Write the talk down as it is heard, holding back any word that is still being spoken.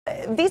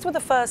These were the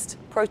first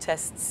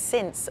protests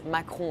since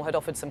Macron had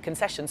offered some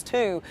concessions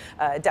to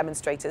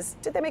demonstrators.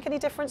 Did they make any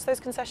difference, those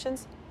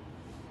concessions?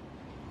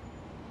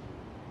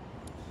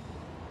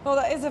 Well,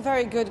 that is a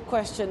very good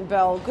question,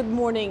 Belle. Good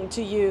morning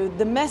to you.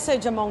 The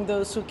message among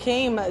those who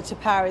came to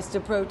Paris to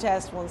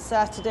protest on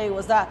Saturday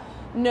was that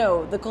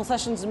no, the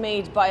concessions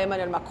made by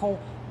Emmanuel Macron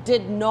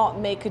did not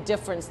make a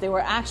difference. They were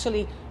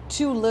actually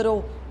too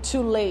little,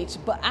 too late.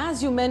 But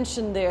as you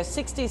mentioned there,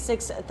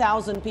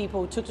 66,000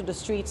 people took to the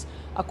streets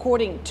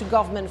according to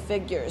government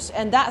figures.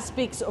 And that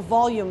speaks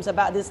volumes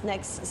about this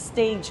next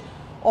stage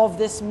of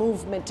this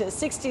movement.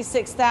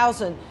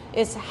 66,000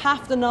 is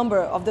half the number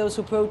of those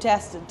who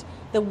protested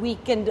the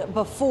weekend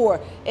before,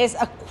 is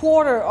a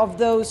quarter of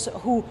those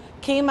who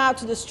came out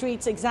to the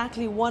streets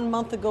exactly 1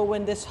 month ago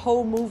when this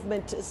whole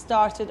movement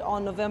started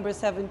on November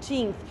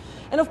 17th.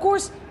 And of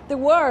course, there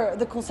were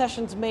the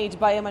concessions made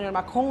by Emmanuel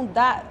Macron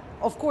that,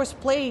 of course,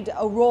 played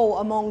a role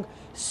among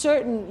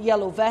certain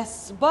yellow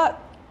vests,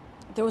 but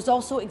there was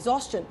also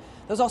exhaustion.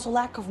 There was also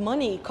lack of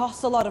money. It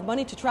costs a lot of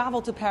money to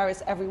travel to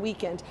Paris every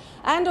weekend.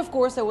 And of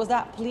course, there was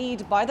that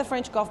plead by the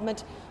French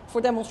government for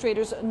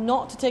demonstrators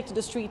not to take to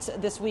the streets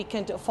this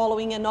weekend,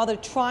 following another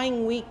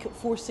trying week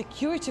for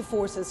security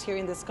forces here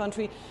in this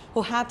country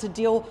who had to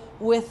deal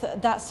with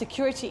that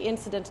security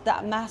incident,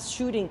 that mass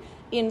shooting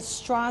in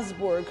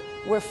Strasbourg,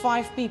 where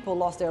 5 people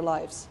lost their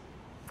lives.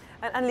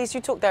 And Annelies,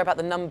 you talked there about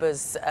the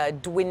numbers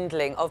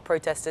dwindling of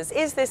protesters.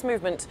 Is this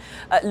movement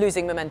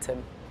losing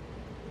momentum?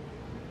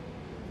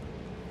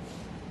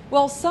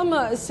 Well,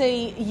 some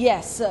say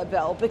yes,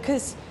 Belle,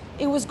 because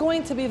it was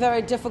going to be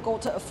very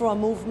difficult for a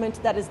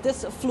movement that is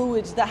this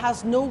fluid, that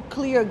has no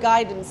clear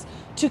guidance,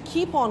 to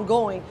keep on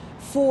going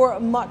for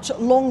much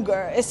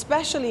longer,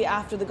 especially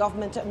after the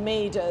government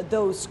made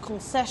those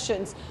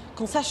concessions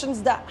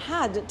that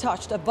had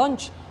touched a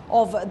bunch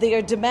of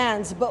their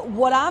demands. But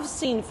what I've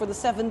seen for the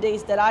 7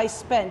 days that I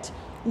spent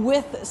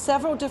with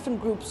several different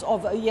groups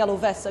of yellow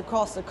vests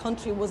across the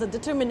country was a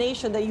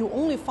determination that you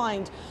only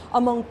find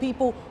among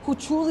people who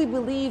truly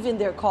believe in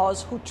their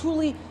cause, who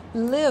truly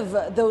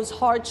live those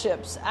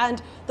hardships.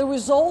 And the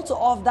result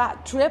of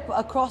that trip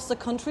across the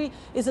country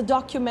is a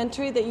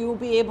documentary that you will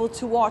be able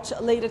to watch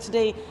later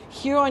today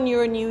here on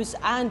Euronews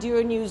and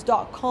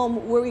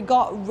Euronews.com, where we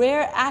got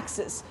rare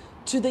access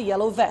to the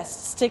yellow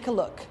vests. Take a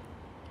look.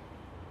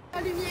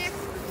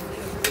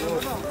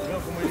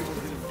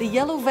 The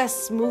Yellow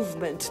Vests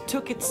movement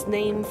took its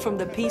name from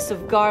the piece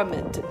of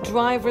garment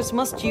drivers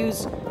must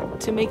use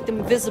to make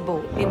them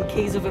visible in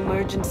case of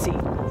emergency.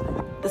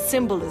 The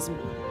symbolism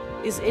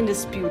is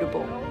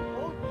indisputable.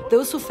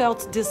 Those who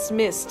felt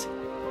dismissed,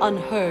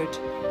 unheard,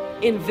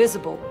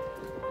 invisible,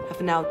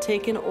 have now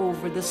taken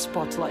over the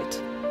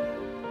spotlight.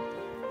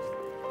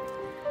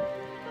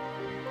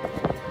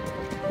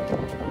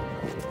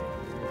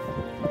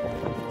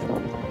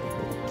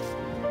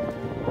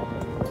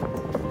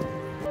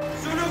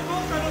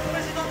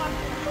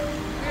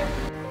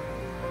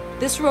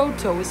 This road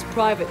tow is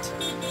private,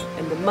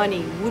 and the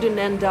money wouldn't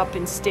end up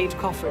in state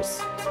coffers.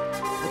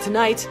 But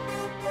tonight,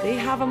 they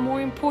have a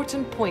more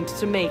important point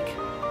to make,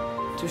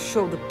 to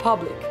show the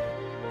public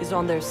is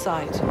on their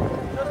side.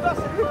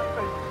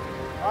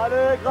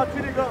 Allez,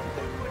 gratuit les gars.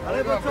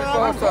 Allez,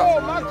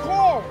 Macron,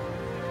 Macron.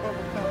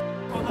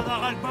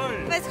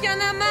 Parce qu'il y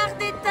en a marre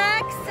des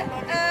taxes,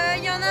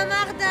 il y en a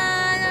marre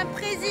d'un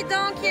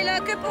président qui est là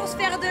que pour se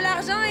faire de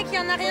l'argent et qui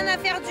en a rien à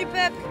faire du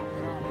peuple.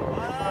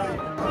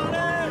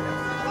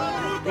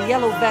 The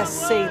Yellow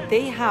Vests say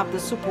they have the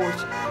support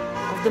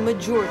of the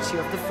majority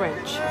of the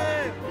French.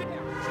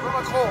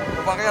 Macron,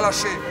 on va rien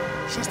lâcher.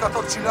 Juste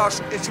attends que tu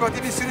lâches et tu vas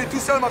démissionner tout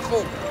seul,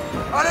 Macron.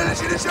 Allez les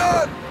gilets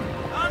jaunes!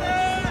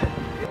 Allez!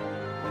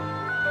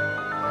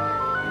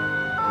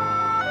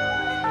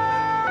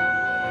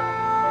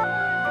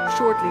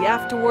 Shortly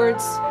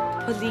afterwards,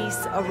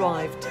 police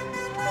arrived.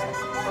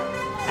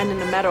 And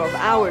in a matter of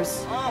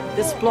hours,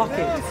 this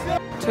blockade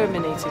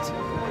terminated.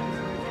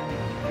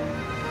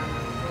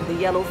 The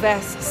Yellow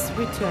Vests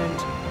returned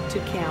to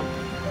camp.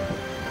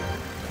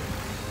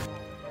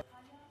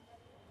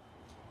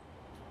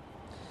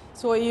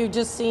 So what you've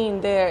just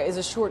seen there is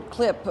a short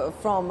clip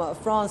from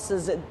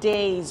France's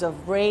Days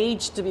of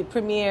Rage, to be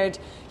premiered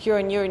here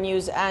on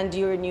Euronews and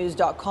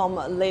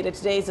Euronews.com later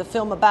today. It's a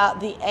film about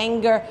the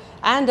anger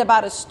and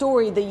about a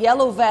story the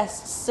Yellow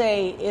Vests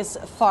say is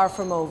far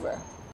from over.